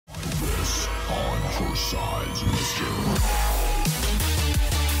your sides, mister.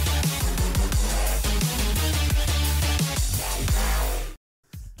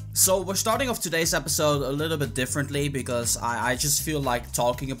 So we're starting off today's episode a little bit differently because I just feel like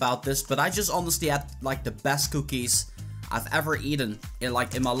talking about this, but I just honestly had like the best cookies I've ever eaten in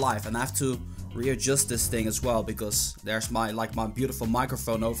my life, and I have to readjust this thing as well because there's my beautiful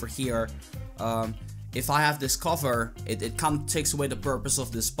microphone over here. If I have this cover, it kind of takes away the purpose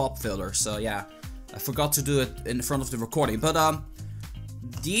of this pop filter. So yeah, I forgot to do it in front of the recording. But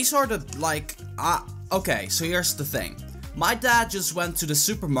these are the okay. So here's the thing. My dad just went to the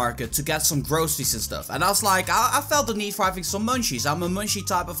supermarket to get some groceries and stuff, and I was like, I felt the need for having some munchies. I'm a munchy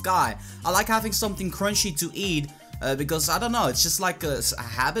type of guy. I like having something crunchy to eat because I don't know, it's just like a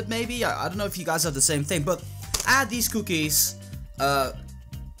habit maybe. I don't know if you guys have the same thing, but I had these cookies.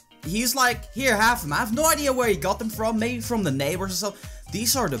 He's like, here, have them. I have no idea where he got them from, maybe from the neighbors or something.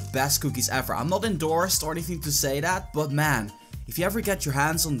 These are the best cookies ever. I'm not endorsed or anything to say that, but man, if you ever get your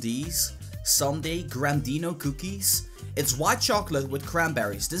hands on these Sunday Grandino cookies, it's white chocolate with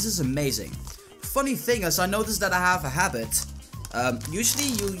cranberries. This is amazing. Funny thing is, I noticed that I have a habit. Usually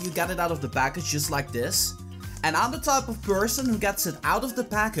you get it out of the package just like this. And I'm the type of person who gets it out of the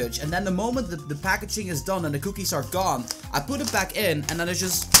package, and then the moment the packaging is done and the cookies are gone, I put it back in and then I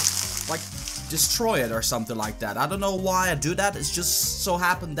just like destroy it or something like that. I don't know why I do that. It's just so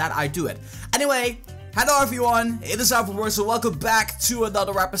happened that I do it. Anyway, hello everyone, it is Pegboard, so welcome back to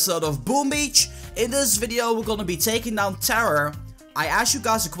another episode of Boom Beach. In this video, we're gonna be taking down Terror. I asked you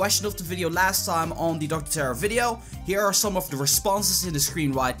guys a question of the video last time on the Dr. Terror video. Here are some of the responses in the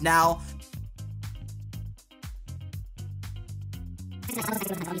screen right now.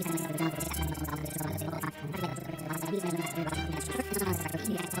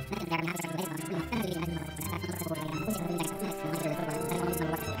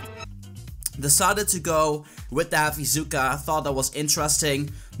 Decided to go with the Heavy Zooka. I thought that was interesting.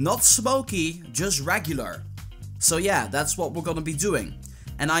 Not Smokey, just regular. So yeah, that's what we're gonna be doing.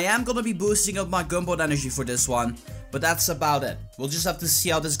 And I am gonna be boosting up my gunboat energy for this one, but that's about it. We'll just have to see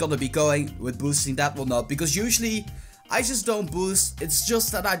how this is gonna be going with boosting that one up, because usually I just don't boost. It's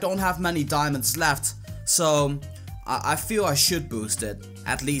just that I don't have many diamonds left, so I feel I should boost it.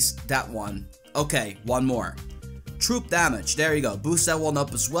 At least that one. Okay, one more. Troop damage, there you go, boost that one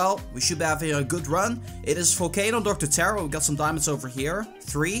up as well. We should be having a good run. It is Volcano Dr. Terror. We got some diamonds over here,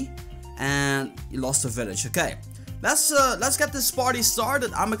 3, and you lost a village. Okay, let's get this party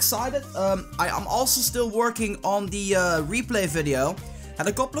started. I'm excited. I'm also still working on the replay video. Had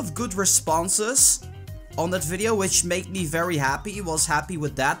a couple of good responses on that video, which made me very happy. Was happy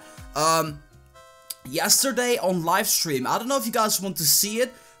with that. Yesterday on Livestream, I don't know if you guys want to see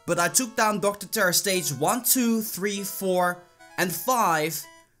it, but I took down Dr. Terror stage 1, 2, 3, 4, and 5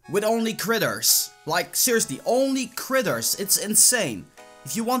 with only critters. Like, seriously, only critters. It's insane.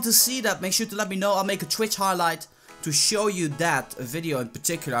 If you want to see that, make sure to let me know. I'll make a Twitch highlight to show you that video in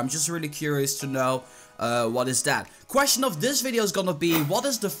particular. I'm just really curious to know what is that. Question of this video is gonna be, what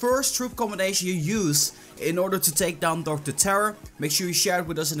is the first troop combination you use in order to take down Dr. Terror? Make sure you share it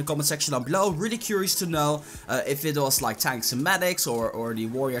with us in the comment section down below. Really curious to know if it was like tanks and medics or the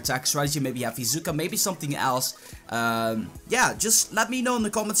warrior attack strategy, maybe Heavy Zooka, maybe something else. Yeah, just let me know in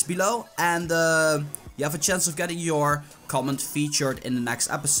the comments below, and you have a chance of getting your comment featured in the next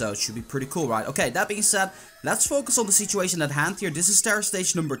episode. Should be pretty cool, right? Okay, that being said, let's focus on the situation at hand here. This is Terror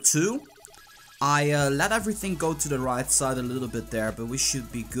stage number 2. I let everything go to the right side a little bit there, but we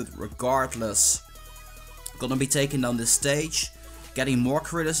should be good regardless. Gonna be taking down this stage, getting more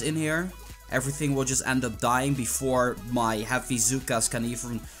critters in here. Everything will just end up dying before my Heavy Zookas can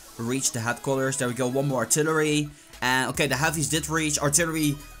even reach the headquarters. There we go, one more artillery. And okay, the heavies did reach.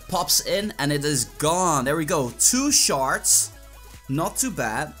 Artillery pops in and it is gone. There we go, 2 shards. Not too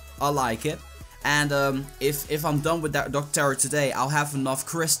bad, I like it. And if I'm done with that Dr. Terror today, I'll have enough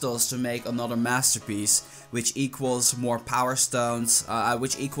crystals to make another masterpiece, which equals more power stones,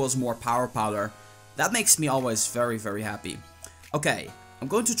 which equals more power powder. That makes me always very, very happy. Okay, I'm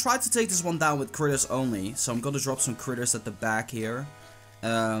going to try to take this one down with critters only. So I'm going to drop some critters at the back here.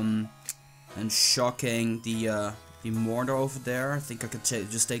 And shocking the mortar over there. I think I could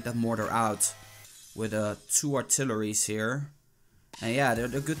just take that mortar out with 2 artilleries here. And yeah,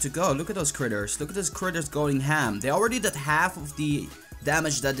 they're good to go. Look at those critters. Look at those critters going ham. They already did half of the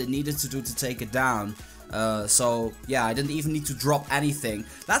damage that they needed to do to take it down. So yeah, I didn't even need to drop anything.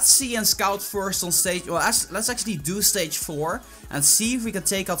 Let's see and scout first on stage. Well, let's actually do stage 4 and see if we can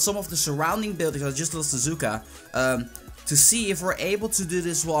take out some of the surrounding buildings. I just lost the Zooka. To see if we're able to do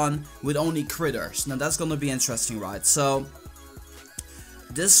this one with only critters. Now that's gonna be interesting, right? So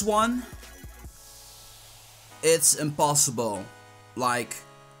this one, it's impossible. Like,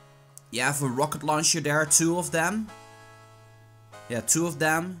 you have a rocket launcher there, 2 of them. Yeah, 2 of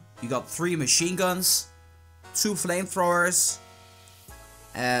them. You got 3 machine guns, 2 flamethrowers.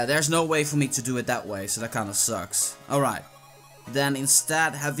 There's no way for me to do it that way, so that kind of sucks. Alright. Then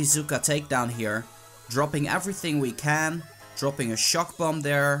instead, Heavy Zooka takedown here. Dropping everything we can. Dropping a shock bomb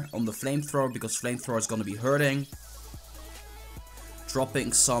there on the flamethrower, because flamethrower is going to be hurting.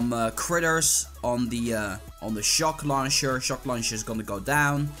 Dropping some critters on the shock launcher. Shock launcher is going to go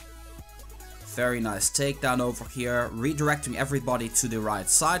down. Very nice takedown over here. Redirecting everybody to the right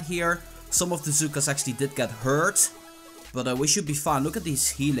side here. Some of the Zookas actually did get hurt. But we should be fine. Look at these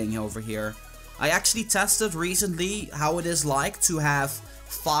healing over here. I actually tested recently how it is like to have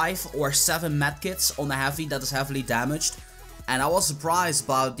 5 or 7 medkits on a heavy that is heavily damaged. And I was surprised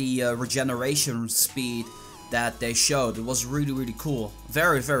about the regeneration speed that they showed. It was really cool.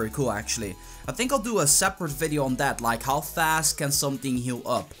 Very cool actually. I think I'll do a separate video on that. Like how fast can something heal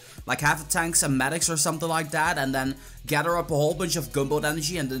up. Like have the tanks and medics or something like that. And then gather up a whole bunch of gunboat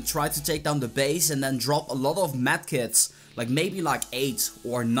energy. And then try to take down the base. And then drop a lot of medkits. Like maybe like 8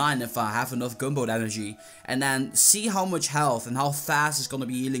 or 9 if I have enough gunboat energy. And then see how much health and how fast it's gonna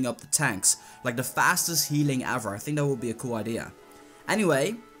be healing up the tanks. Like the fastest healing ever. I think that would be a cool idea.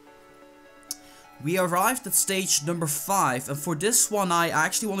 Anyway. We arrived at stage number 5. And for this one I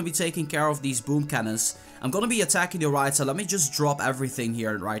actually want to be taking care of these boom cannons. I'm gonna be attacking the right side. Let me just drop everything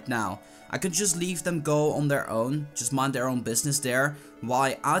here right now. I could just leave them go on their own. Just mind their own business there.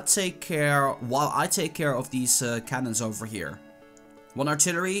 While I take care of these cannons over here. 1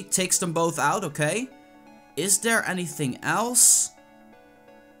 artillery takes them both out, okay. Is there anything else?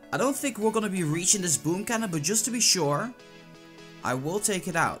 I don't think we're gonna be reaching this boom cannon, but just to be sure, I will take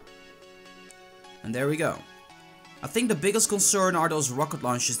it out. And there we go. I think the biggest concern are those rocket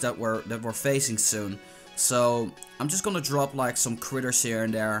launches that we're facing soon. So I'm just gonna drop like some critters here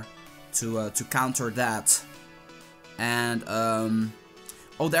and there to counter that. And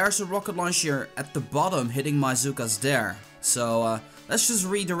oh, there's a rocket launcher at the bottom hitting my Zookas there. So let's just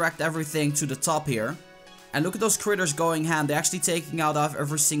redirect everything to the top here. And look at those critters going ham. They're actually taking out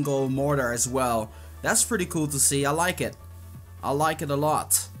every single mortar as well. That's pretty cool to see. I like it. I like it a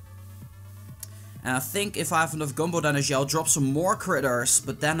lot. And I think if I have enough gunboat energy, I'll drop some more critters.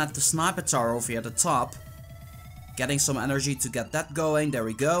 But then at the sniper tower over here at the top. Getting some energy to get that going. There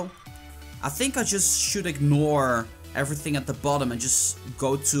we go. I think I just should ignore everything at the bottom and just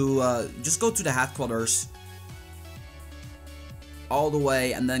go to the headquarters. All the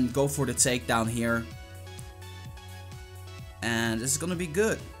way and then go for the takedown here. And this is gonna be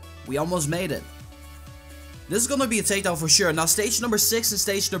good. We almost made it. This is gonna be a takedown for sure. Now stage number 6 and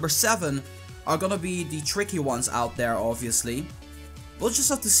stage number 7 are gonna be the tricky ones out there, obviously. We'll just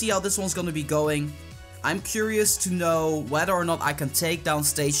have to see how this one's gonna be going. I'm curious to know whether or not I can take down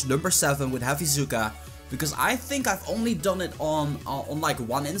stage number 7 with Heavy Zooka. Because I think I've only done it on like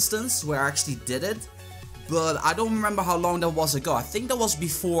 1 instance where I actually did it. But I don't remember how long that was ago. I think that was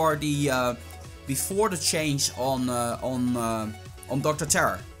before the change on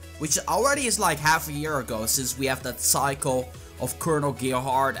Dr.Terror. Which already is like half a year ago, since we have that cycle of Colonel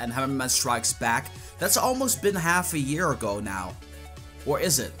Gerhard and Hammerman Strikes Back. That's almost been half a year ago now. Or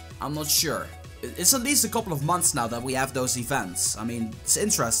is it? I'm not sure. It's at least a couple of months now that we have those events. I mean, it's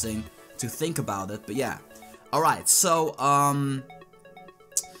interesting to think about it, but yeah. Alright, so,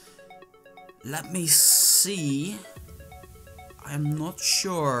 let me see. I'm not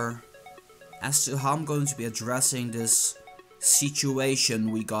sure as to how I'm going to be addressing this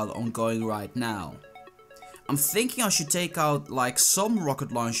situation we got ongoing right now. I'm thinking I should take out like some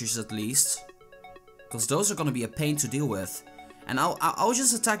rocket launchers at least, because those are going to be a pain to deal with. And I'll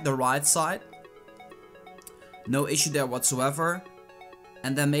just attack the right side. No issue there whatsoever.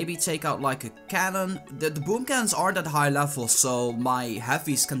 And then maybe take out like a cannon. The boom cannons aren't at high level, so my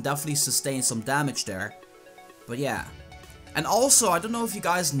heavies can definitely sustain some damage there. But yeah. And also, I don't know if you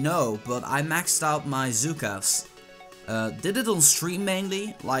guys know, but I maxed out my Zookas. Did it on stream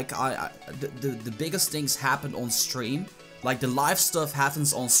mainly. Like the biggest things happen on stream. Like the live stuff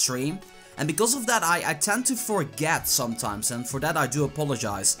happens on stream. And because of that I tend to forget sometimes, and for that I do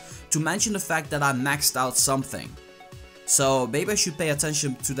apologize, to mention the fact that I maxed out something. So maybe I should pay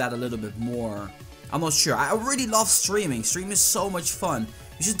attention to that a little bit more. I'm not sure. I really love streaming. Streaming is so much fun.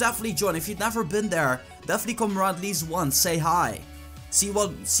 You should definitely join. If you've never been there, definitely come around at least once, say hi. See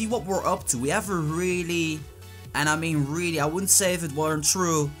what we're up to. We have a really, and I mean really, I wouldn't say if it weren't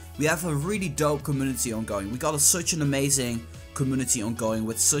true, we have a really dope community ongoing. We got such an amazing community ongoing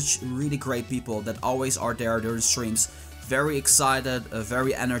with such really great people that always are there during streams very excited,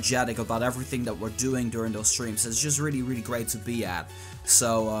 very energetic about everything that we're doing during those streams. It's just really, really great to be at.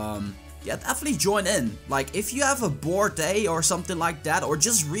 So, yeah, definitely join in. Like, if you have a bored day or something like that, or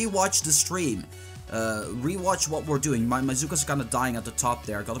just rewatch the stream. Rewatch what we're doing. My Zookas are kind of dying at the top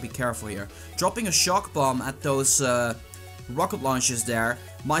there. Gotta be careful here. Dropping a shock bomb at those rocket launches there.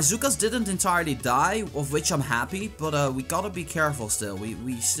 My Zookas didn't entirely die, of which I'm happy, but we gotta be careful still.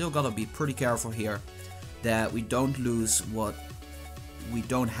 We still gotta be pretty careful here that we don't lose what we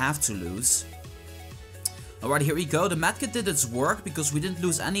don't have to lose. Alright, here we go. The medkit did its work because we didn't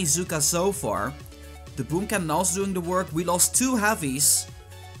lose any Zookas so far. The boom cannon also doing the work. We lost 2 heavies,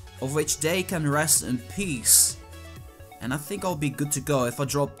 of which they can rest in peace. And I think I'll be good to go if I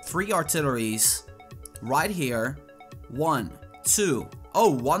drop 3 artilleries right here. 1, 2.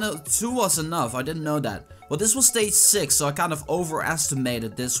 Oh, 2 was enough. I didn't know that. Well, this was stage 6, so I kind of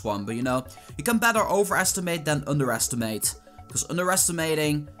overestimated this one. But you know, you can better overestimate than underestimate. Because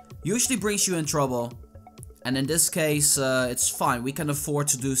underestimating usually brings you in trouble. And in this case, it's fine. We can afford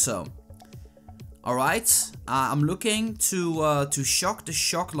to do so. Alright, I'm looking to shock the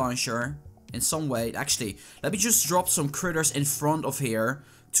shock launcher in some way. Actually, let me just drop some critters in front of here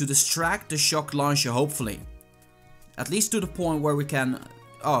to distract the shock launcher, hopefully. At least to the point where we can...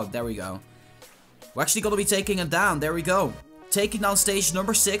 Oh, there we go. We're actually gonna be taking it down. There we go. Taking down stage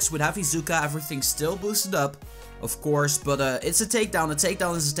number 6 with Heavy Zooka. Everything's still boosted up, of course. But it's a takedown. A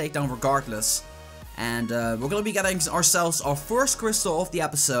takedown is a takedown regardless. And we're gonna be getting ourselves our first crystal of the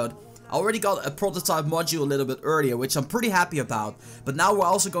episode. I already got a prototype module a little bit earlier, which I'm pretty happy about. But now we're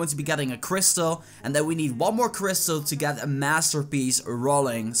also going to be getting a crystal. And then we need 1 more crystal to get a masterpiece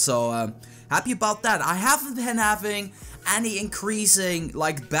rolling. So, happy about that. I haven't been having any increasing,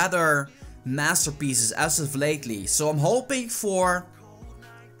 like, better masterpieces as of lately. So I'm hoping for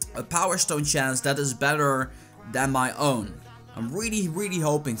a Power Stone chance that is better than my own. I'm really, really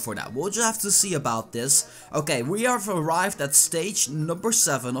hoping for that. We'll just have to see about this. Okay, we have arrived at stage number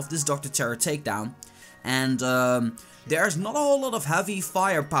 7 of this Dr. Terror takedown. And there's not a whole lot of heavy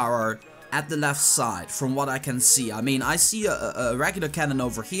firepower at the left side, from what I can see. I mean, I see a regular cannon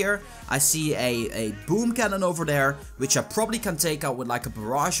over here. I see a boom cannon over there, which I probably can take out with like a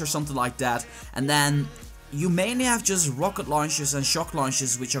barrage or something like that. And then you mainly have just rocket launchers and shock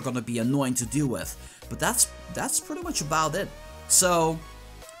launchers, which are gonna be annoying to deal with. But that's pretty much about it. So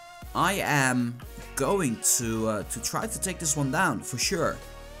I am going to try to take this one down for sure.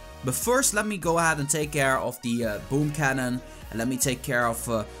 But first, let me go ahead and take care of the boom cannon. And let me take care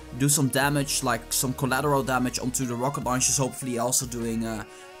of, do some damage, like some collateral damage onto the rocket launchers. Hopefully also doing,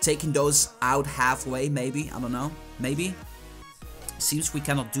 taking those out halfway, maybe. I don't know. Maybe. Seems we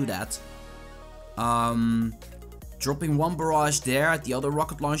cannot do that. Dropping 1 barrage there at the other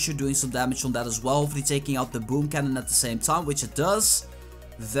rocket launcher, doing some damage on that as well. Hopefully taking out the boom cannon at the same time, which it does.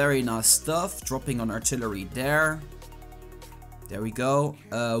 Very nice stuff. Dropping on artillery there. There we go.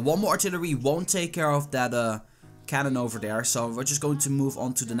 1 more artillery won't take care of that cannon over there. So we're just going to move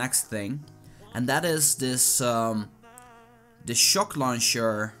on to the next thing. And that is this, this shock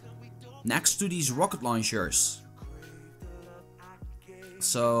launcher next to these rocket launchers.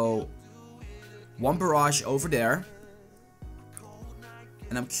 So 1 barrage over there.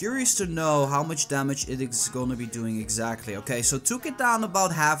 And I'm curious to know how much damage it is going to be doing exactly. Okay, so took it down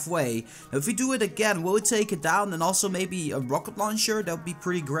about halfway. Now if we do it again, will we take it down? And also maybe a rocket launcher? That would be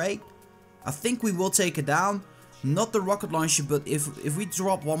pretty great. I think we will take it down. Not the rocket launcher, but if we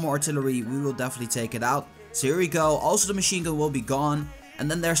drop 1 more artillery, we will definitely take it out. So here we go. Also the machine gun will be gone.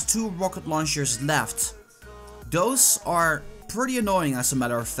 And then there's 2 rocket launchers left. Those are pretty annoying as a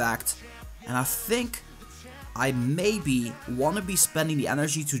matter of fact. And I think I maybe want to be spending the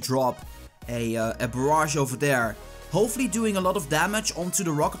energy to drop a barrage over there. Hopefully doing a lot of damage onto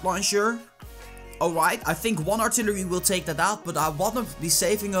the rocket launcher. Alright, I think 1 artillery will take that out, but I want to be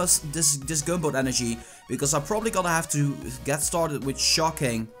saving us this gunboat energy. Because I'm probably gonna have to get started with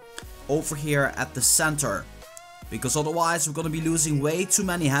shocking over here at the center. Because otherwise we're gonna be losing way too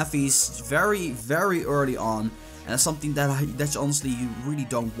many heavies very, very early on. And that's something that honestly you really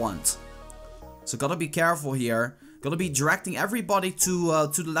don't want. So gotta be careful here. Gotta be directing everybody to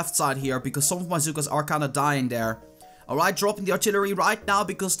the left side here, because some of my Zookas are kind of dying there. Alright, dropping the artillery right now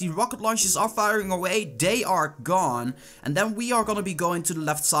because the rocket launchers are firing away. They are gone. And then we are gonna be going to the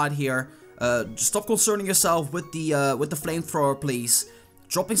left side here. Stop concerning yourself with the flamethrower, please.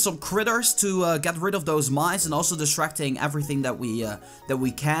 Dropping some critters to get rid of those mines, and also distracting everything that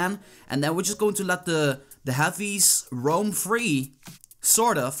we can. And then we're just going to let the heavies roam free,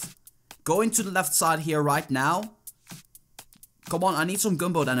 sort of. Going to the left side here right now. Come on, I need some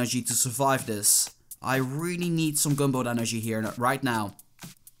gunboat energy to survive this. I really need some gunboat energy here right now,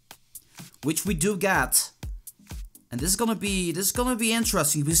 which we do get. And this is gonna be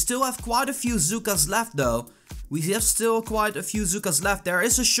interesting. We still have quite a few Zookas left though. We have still quite a few Zookas left. There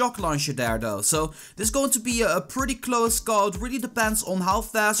is a shock launcher there though. So this is going to be a pretty close call. It really depends on how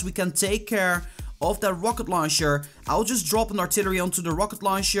fast we can take care of that rocket launcher. I'll just drop an artillery onto the rocket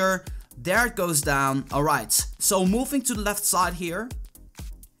launcher. There it goes down. Alright, so moving to the left side here.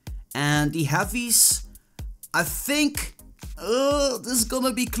 And the heavies, I think, this is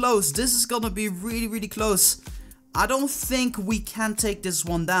gonna be close. This is gonna be really close. I don't think we can take this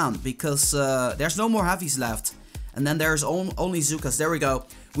one down because there's no more heavies left. And then there's only Zookas. There we go.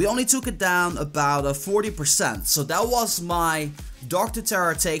 We only took it down about 40%. So that was my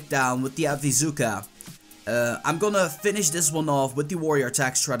Dr.Terror takedown with the heavy Zooka. I'm gonna finish this one off with the warrior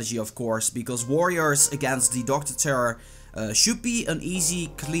attack strategy, of course, because warriors against the Dr.Terror should be an easy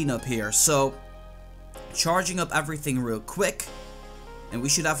cleanup here. So charging up everything real quick, and we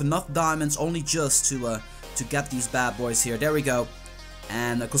should have enough diamonds only just to get these bad boys here. There we go.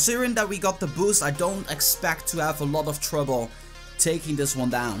 And considering that we got the boost, I don't expect to have a lot of trouble taking this one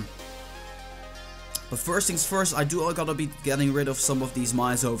down. But first things first, I gotta be getting rid of some of these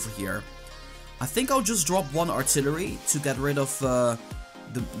mines over here. I think I'll just drop one artillery to get rid of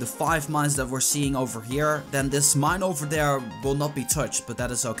the 5 mines that we're seeing over here. Then this mine over there will not be touched, but that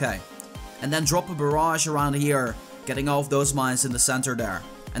is okay. And then drop a barrage around here, getting all of those mines in the center there.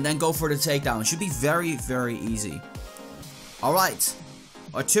 And then go for the takedown. It should be very easy. Alright.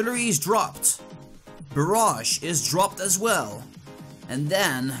 Artillery is dropped. Barrage is dropped as well. And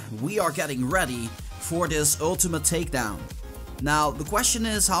then we are getting ready for this ultimate takedown. Now the question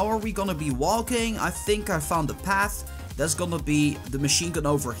is, how are we gonna be walking? I think I found the path. That's gonna be the machine gun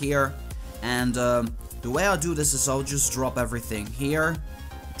over here. And the way I do this is I'll just drop everything here.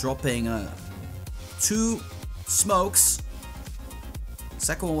 Dropping 2 smokes.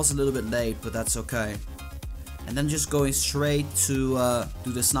 Second one was a little bit late, but that's okay. And then just going straight to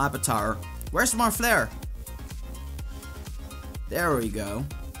the sniper tower. Where's my flare? There we go.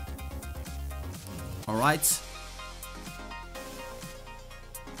 Alright.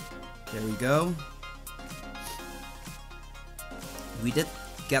 There we go. We did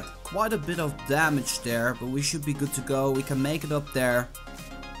get quite a bit of damage there, but we should be good to go. We can make it up there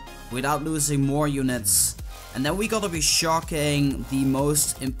without losing more units. And then we gotta be shocking the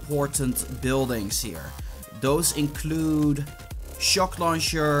most important buildings here. Those include shock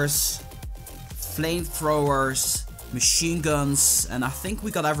launchers, flamethrowers, machine guns, and I think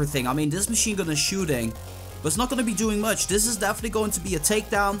we got everything. I mean, this machine gun is shooting, but it's not gonna be doing much. This is definitely going to be a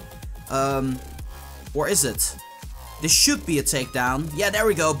takedown. Or is it? This should be a takedown. Yeah, there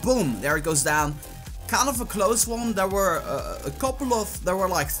we go. Boom. There it goes down. Kind of a close one. There were there were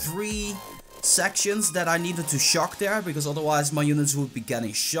like 3 sections that I needed to shock there, because otherwise my units would be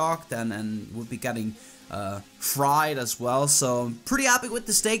getting shocked and would be getting fried as well. So I'm pretty happy with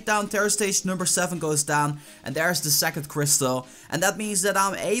this takedown. Terror stage number 7 goes down, and there's the second crystal, and that means that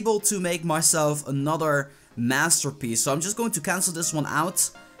I'm able to make myself another masterpiece. So I'm just going to cancel this one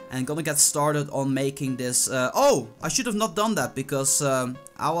out and gonna get started on making this. Oh, I should have not done that, because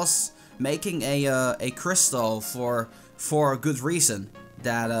I was making a crystal for a good reason.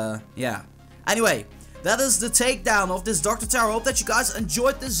 That yeah. Anyway, that is the takedown of this Dr.Terror. I hope that you guys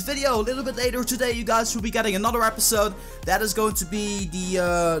enjoyed this video. A little bit later today, you guys will be getting another episode. That is going to be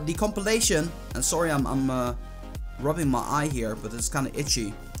the compilation. And sorry, I'm rubbing my eye here, but it's kind of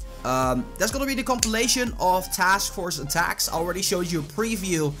itchy. That's gonna be the compilation of Task Force attacks. I already showed you a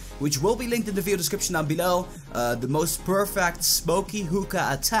preview, which will be linked in the video description down below. The most perfect Smokey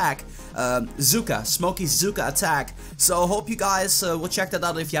Hooka attack, Smokey's Zooka attack. So I hope you guys will check that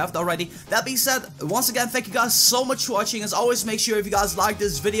out if you haven't already. That being said, once again, thank you guys so much for watching. As always, make sure if you guys like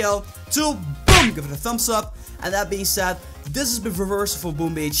this video to boom, give it a thumbs up. And that being said, this has been Reverse for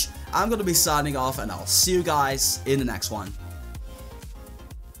Boom Beach. I'm gonna be signing off, and I'll see you guys in the next one.